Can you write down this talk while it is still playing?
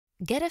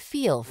Get a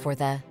feel for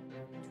the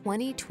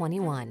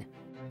 2021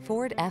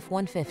 Ford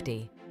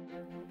F-150.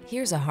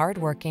 Here's a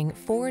hard-working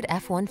Ford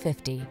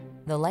F-150,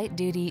 the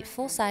light-duty,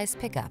 full-size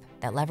pickup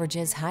that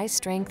leverages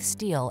high-strength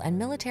steel and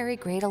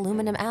military-grade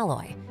aluminum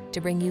alloy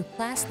to bring you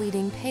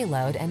class-leading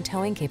payload and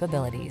towing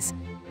capabilities.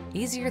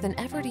 Easier than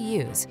ever to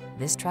use,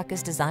 this truck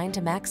is designed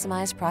to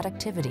maximize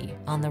productivity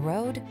on the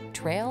road,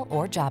 trail,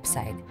 or job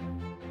site.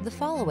 The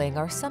following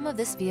are some of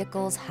this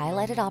vehicle's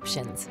highlighted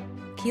options: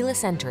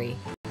 keyless entry,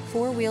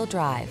 four-wheel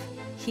drive,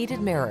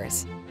 heated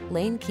mirrors,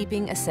 lane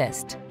keeping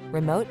assist,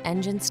 remote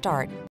engine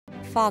start,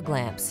 fog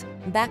lamps,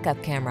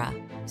 backup camera,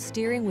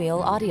 steering wheel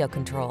audio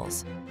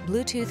controls,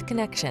 Bluetooth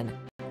connection,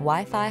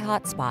 Wi-Fi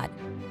hotspot.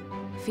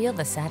 Feel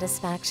the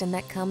satisfaction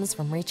that comes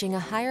from reaching a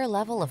higher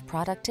level of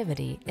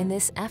productivity in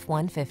this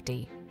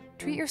F-150.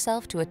 Treat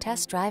yourself to a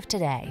test drive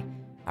today.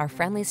 Our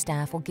friendly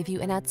staff will give you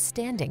an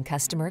outstanding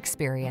customer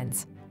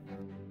experience.